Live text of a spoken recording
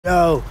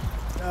Yo.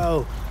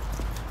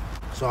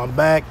 So I'm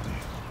back.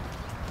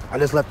 I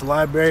just left the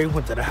library,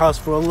 went to the house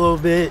for a little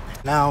bit.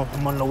 Now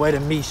I'm on the way to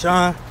meet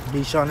Sean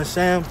and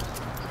Sam.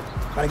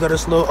 Gotta go to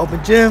this little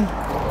open gym,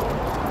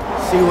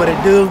 see what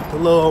it do, the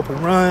little open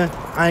run.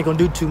 I ain't gonna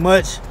do too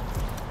much.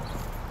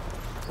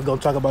 We're gonna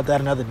talk about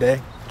that another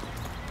day.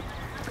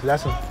 Cause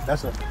that's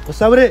a,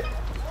 what's up with it?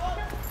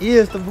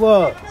 Yeah, it's the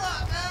vlog.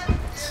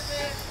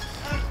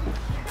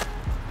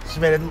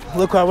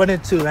 Look what I went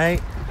into, man.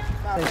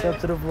 Thanks up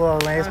to the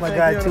vlog, man. It's my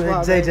guy too,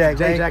 J-Jack,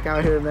 man. J-Jack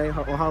out here, man.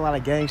 A whole lot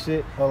of gang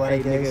shit.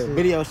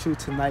 Video shoot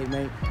tonight,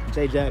 man.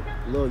 J-Jack,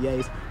 Lil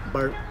Yates,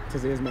 Burt,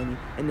 cause it's mainly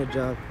in the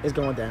job. It's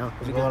going down.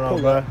 What's going on,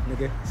 bro?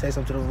 Nigga, say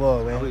something to the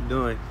vlog, man. How we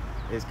doing?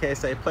 It's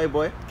K-Say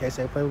Playboy.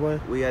 K-Say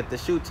Playboy. We at the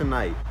shoot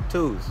tonight.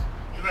 Twos.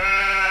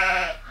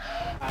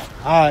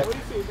 Alright.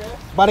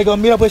 About to go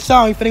meet up with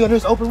Sean. We finna go to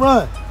this open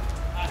run.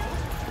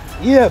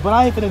 Yeah, but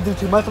I ain't finna do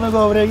too much. I'm gonna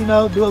go over there, you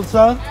know, do a little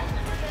something.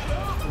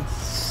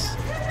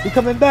 We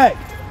coming back.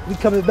 We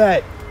coming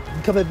back,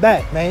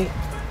 man.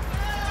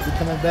 We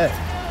coming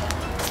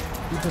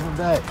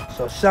back.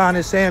 So Sean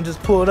and Sam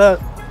just pulled up.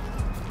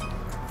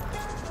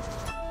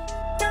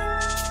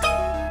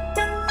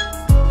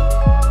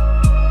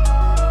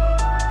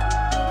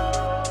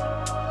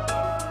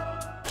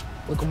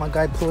 Look at my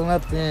guy pulling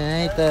up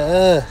there. Ain't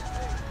that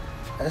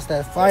that's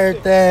that fire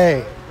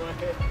thing.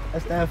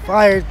 That's that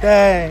fire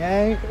thing,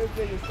 ain't?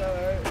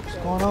 What's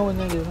going on with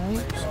niggas, man?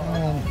 What's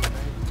going on?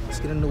 Let's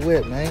get in the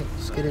whip, man.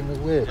 Let's get in the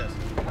whip.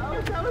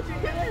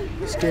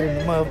 Let's get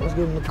in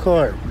the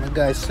car. My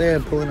guy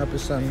Sam pulling up in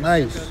something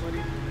nice.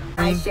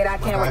 Shit I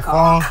can't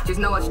recall. Just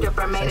know a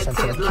stripper made a tip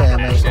like a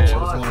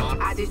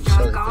I just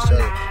drunk all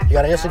night. You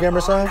got an Instagram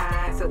or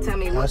something? So tell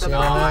me what the No,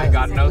 I ain't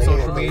got no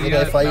social media.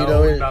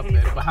 No, nothing.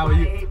 But how are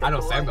you? I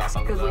know Sam got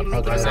something though.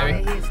 Okay,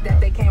 Sammy.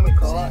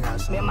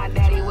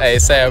 Hey,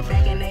 Sam.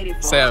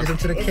 Say something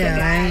to the cam,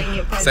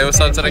 man. Say what's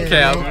up to the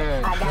cam.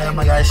 Yeah,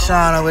 my guy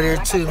Sean over there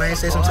too, man.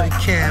 Say something to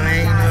the cam, man.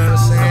 You know what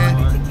I'm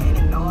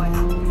saying?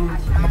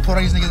 I'm gonna put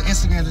all these niggas'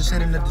 Instagrams and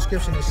shit in the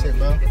description and shit,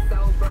 bro.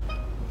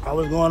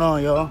 What's going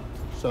on, y'all?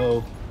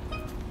 So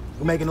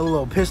we're making a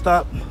little pit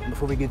stop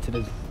before we go to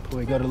the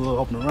little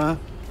open run.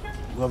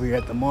 We're over here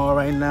at the mall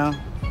right now.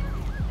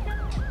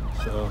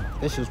 So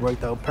this just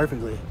worked out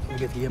perfectly. We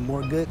get to get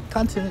more good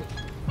content.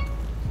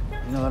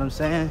 You know what I'm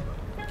saying?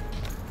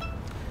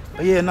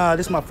 But yeah, nah,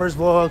 this is my first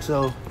vlog,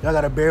 so y'all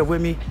gotta bear with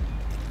me.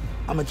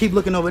 I'm gonna keep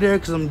looking over there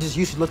because I'm just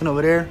used to looking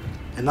over there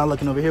and not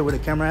looking over here where the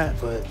camera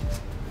at, but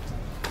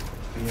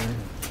yeah.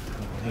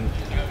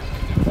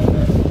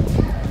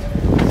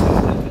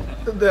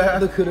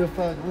 Look who the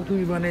fuck, look who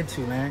we run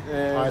into, man.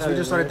 Yeah, all right, so we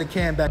just started the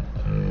cam back.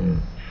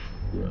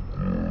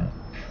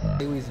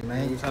 Hey, Weezy,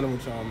 man. What's happening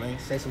with y'all, man?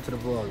 Say something to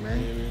the vlog, man.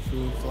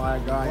 Yeah, fly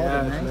guy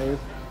ass, man.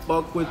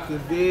 Fuck with the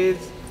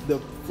vids, the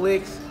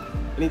flicks,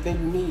 anything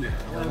you need. You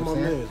know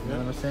what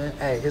I'm saying?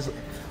 Hey,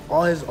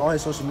 all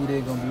his social media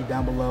is gonna be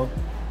down below.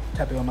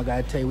 Tap it on my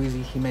guy Tay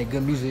Weezy. He make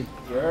good music.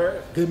 You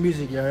heard? Good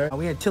music, you heard?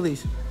 We in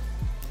Tilly's.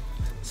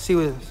 See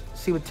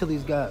what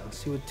Tilly's got. Let's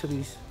see what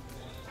Tilly's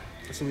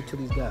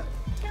got.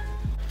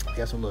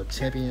 Got some little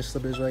champion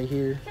slippers right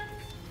here.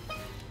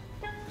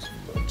 Some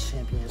little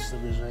champion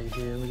slippers right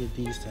here. Look at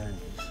these things.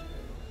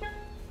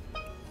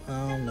 I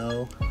don't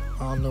know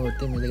what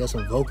they mean. They got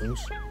some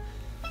Vulcans.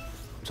 I'm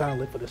trying to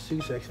look for the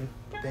shoe section.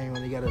 They don't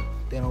really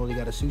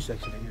got a shoe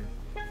section in here.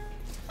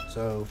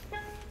 So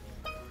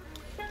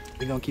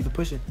we gonna keep it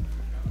pushing.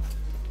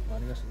 Oh,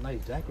 they got some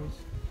nice jackets.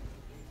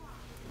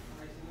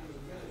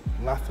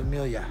 La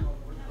Familia.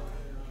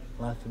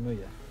 They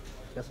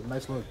got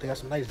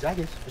some nice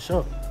jackets for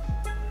sure.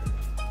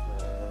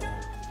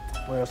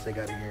 What else they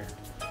got in here?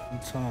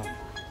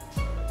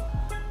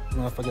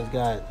 Motherfuckers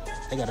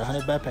they got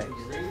 100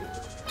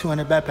 backpacks.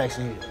 200 backpacks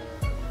in here.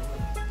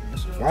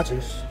 There's some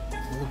watches.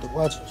 Look at the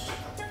watches.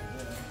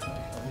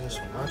 There's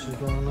some watches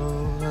going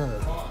on.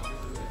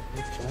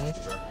 Okay.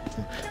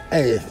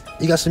 Hey,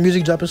 you got some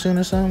music dropping soon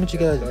or something? What you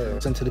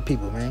got? Send to the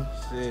people, man.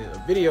 Shit, a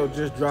video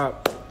just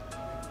dropped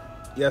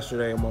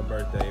yesterday on my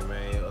birthday,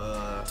 man.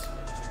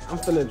 I'm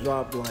finna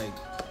drop like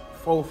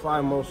 4 or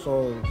 5 more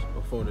songs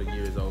before the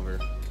year's over.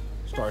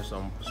 Start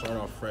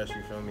off fresh,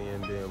 you feel me,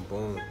 and then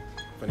boom,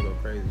 finna go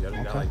crazy. I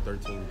just got like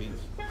 13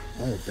 beats.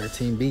 Oh,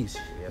 13 beats.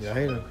 Yeah, I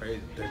hate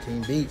crazy.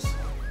 13 beats.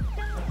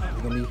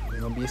 We're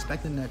gonna be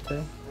expecting that too.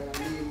 And I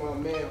need my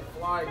man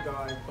Fly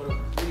Guy for the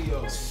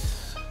video.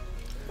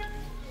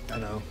 I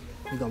know.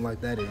 We gonna lock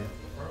that in.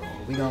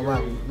 We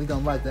gonna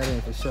lock that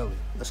in for sure.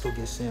 Let's go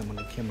get Sam on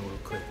the camera real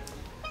quick.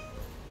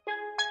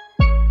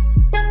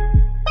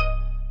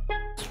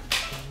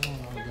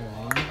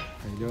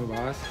 How you doing,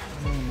 boss?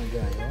 Oh my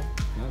God, yo.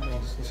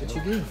 That's what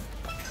you do.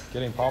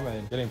 Getting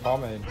pomade. We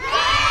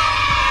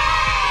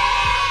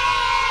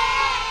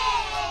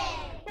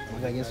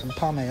gotta get some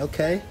pomade,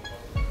 okay?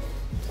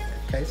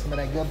 Okay, some of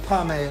that good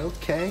pomade,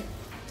 okay?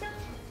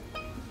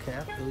 Okay, I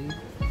feel you.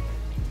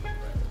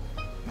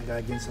 I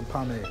gotta get some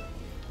pomade.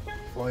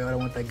 For y'all that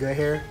want that good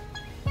hair,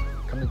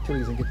 come to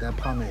Tilly's and get that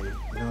pomade.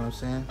 You know what I'm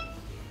saying?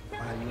 All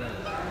right, you ready?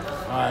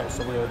 All right,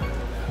 so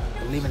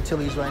I'm leaving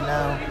Tilly's right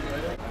now.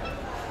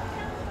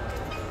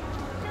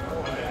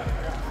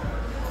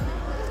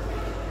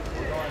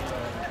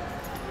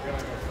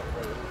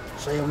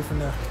 So yeah, we from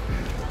there.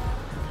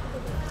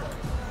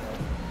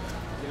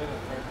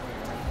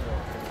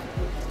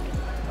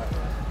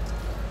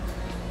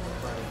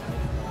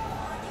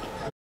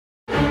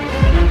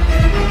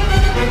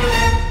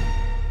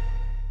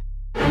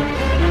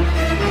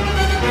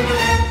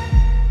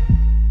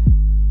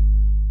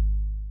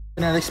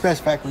 In that Express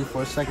Factory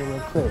for a second real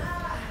quick.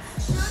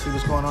 See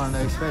what's going on in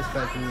the Express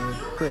Factory real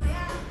quick.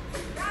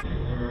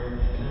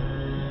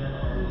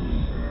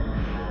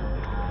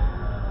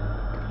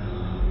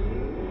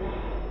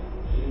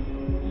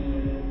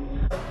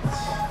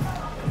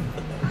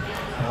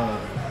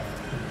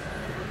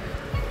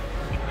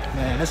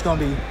 Man, this gonna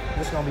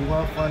be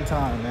one fun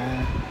time,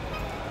 man.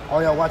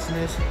 All y'all watching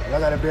this, y'all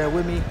gotta bear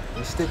with me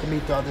and stick with me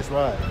throughout this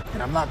ride.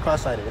 And I'm not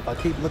cross-sighted. If I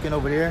keep looking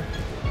over there,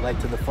 like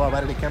to the far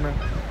right of the camera,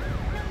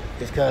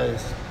 it's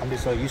because I'm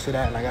just so used to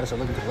that, and I gotta start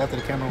looking to the left of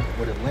the camera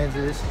where the lens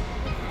is.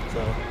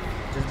 So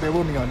just bear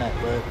with me on that.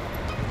 But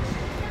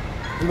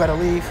we about to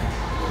leave.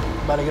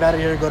 I'm about to get out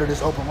of here, go to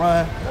this open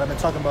run that I've been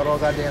talking about all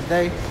goddamn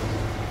day.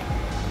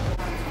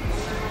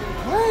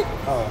 What?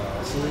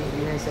 Oh, see,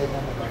 you didn't say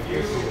nothing about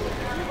this.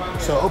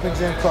 So open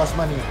gym costs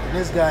money, and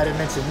this guy didn't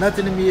mention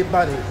nothing to me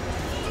about it.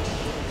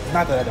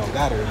 Not that I don't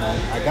got it,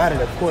 man. I got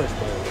it, of course,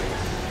 but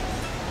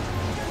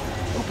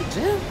open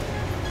gym?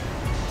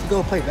 To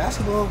go play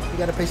basketball, you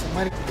gotta pay some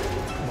money.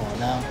 Come on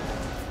now.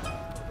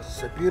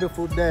 It's a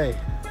beautiful day.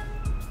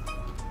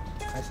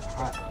 Nice and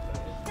hot.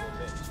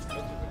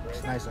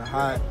 It's nice and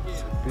hot.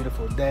 It's a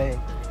beautiful day.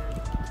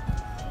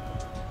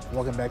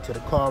 Walking back to the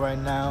car right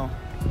now.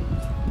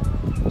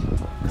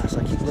 Gosh,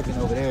 I keep looking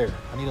over there.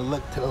 I need to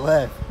look to the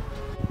left.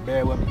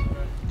 Bear with me.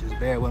 Just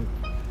bear with me.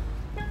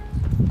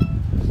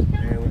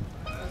 Bear with me.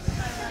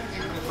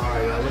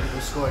 Alright, y'all, look at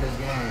the score of this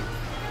game.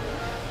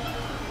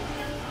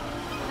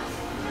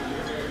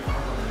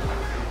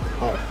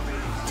 Alright,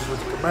 this was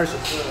the commercial.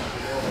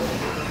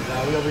 Now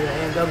we over here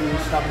at INW,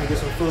 stopping to get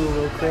some food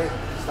real quick.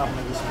 Stopping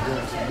to get some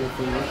good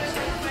food.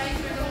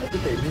 Look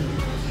at their menu.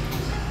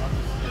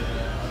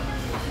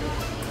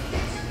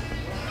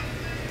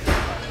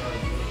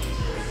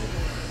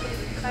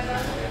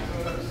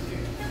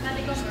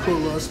 It's a cool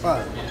little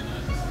spot.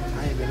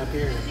 I ain't been up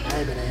here. I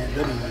ain't been at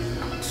INW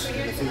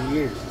in a few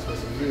years. It's been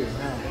some years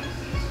now.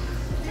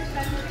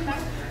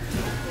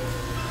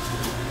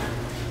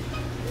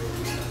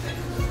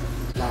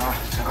 Nah,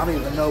 I don't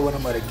even know what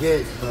I'm gonna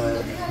get,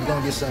 but I'm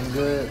gonna get something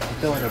good. I'm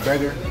feeling a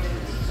burger.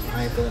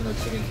 I ain't feeling no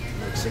chicken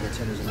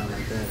tenders or nothing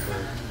like that,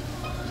 but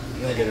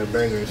I'm gonna get a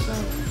burger or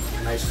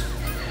something. Nice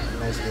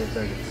good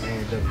burger.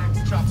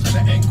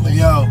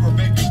 Yo,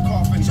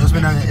 so it's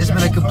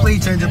been a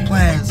complete change of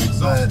plans,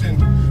 but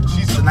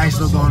it's a nice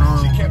little going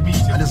on.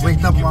 I just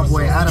linked up with my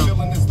boy Adam.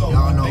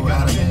 Y'all know who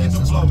Adam is.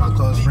 That's one of my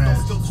close friends.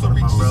 One of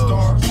my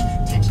bros.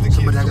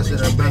 Somebody I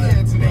consider a brother.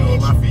 They know a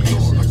lot from me and shit.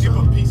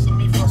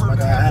 So that's my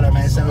guy Adam,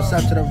 man. Say what's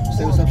up to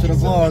the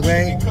vlog,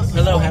 man.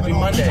 Hello, happy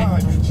Monday.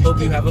 Hope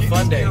you have a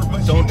fun day.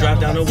 Don't drive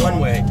down a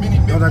one-way.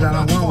 Don't drive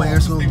down a one-way,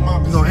 so we're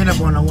gonna end up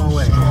on a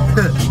one-way.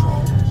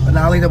 But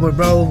now I linked up with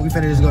bro. We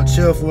finna just go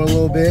chill for a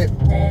little bit.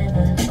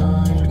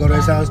 Go to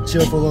his house,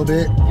 chill for a little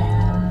bit.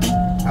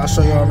 I'll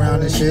show y'all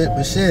around and shit.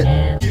 But shit,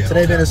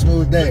 today been a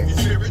smooth day.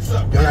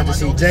 Y'all got to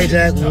see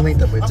J-Jack. We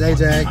linked up with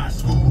J-Jack.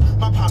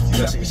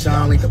 Y'all see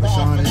Sean, linked up with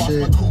Sean and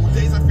shit.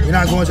 We're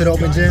not going to the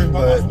open gym,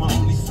 but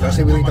y'all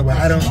see we linked up with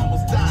Adam.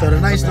 So the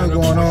night's still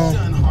going on.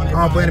 I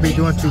don't plan to be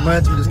doing too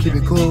much. We just keep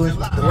it cool.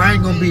 The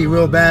lighting gonna be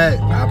real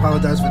bad. I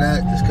apologize for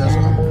that, just because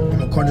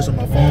I'm recording this on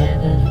my phone.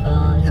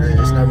 And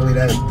it's not really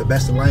the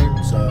best of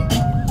lighting, so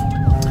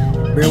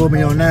bear with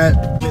me on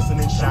that.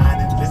 Listening,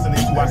 shining, listening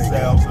to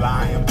ourselves,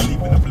 lying,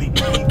 believing the fleet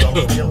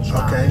ego, still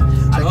trying. Okay,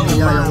 check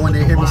me out. Y'all want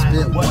to hear me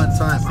spit one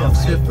time. I'm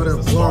shit for the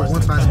vlog.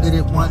 One time, spit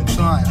it one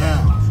time.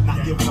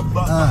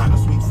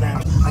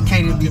 I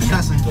can't even be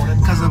cussing,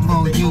 cause I'm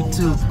on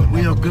YouTube.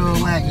 Real girl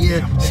like,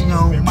 yeah, she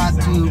on my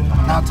tube.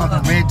 Now I'm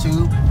talking red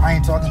tube. I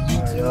ain't talking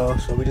YouTube. Yo,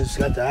 so we just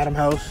got the Adam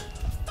house,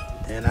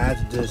 and I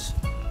had to just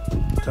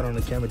turn on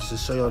the camera just to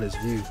show y'all this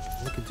view.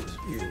 Look at this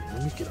view.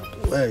 Let me get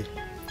out the way.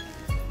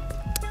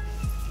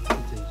 Look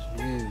at this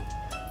view.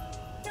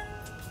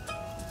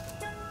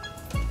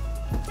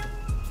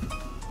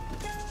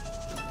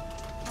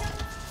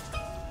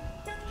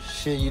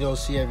 Shit you don't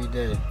see every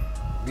day.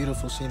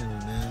 Beautiful scenery,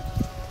 man.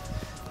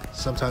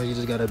 Sometimes you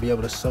just gotta be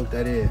able to soak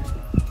that in.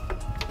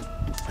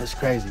 That's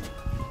crazy.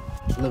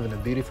 We live in a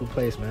beautiful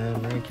place,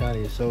 man. Marin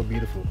County is so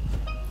beautiful.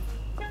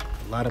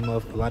 A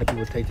lot of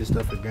people take this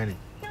stuff for granted.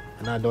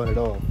 And not doing it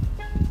all.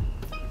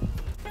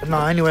 But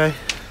no, anyway,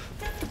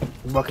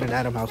 we're walking in the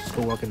Adam house. Let's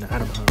go walk in the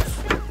Adam house.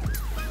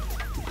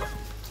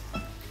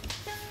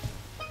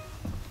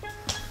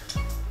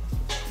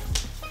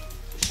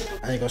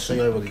 I ain't gonna show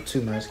you really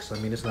too much, cause I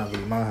mean it's not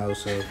really my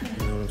house, so you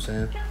know what I'm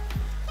saying.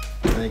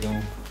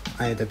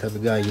 I ain't that type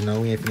of guy, you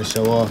know. We ain't finna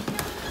show off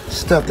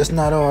stuff that's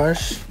not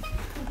ours.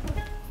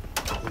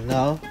 You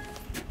know.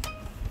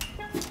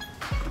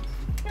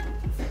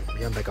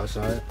 Yeah, Nothing back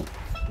outside.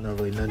 Not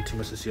really nothing too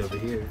much to see over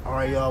here. All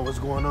right, y'all, what's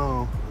going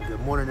on? Good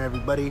morning,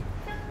 everybody.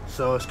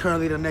 So it's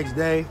currently the next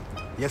day.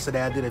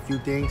 Yesterday I did a few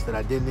things that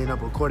I didn't end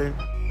up recording.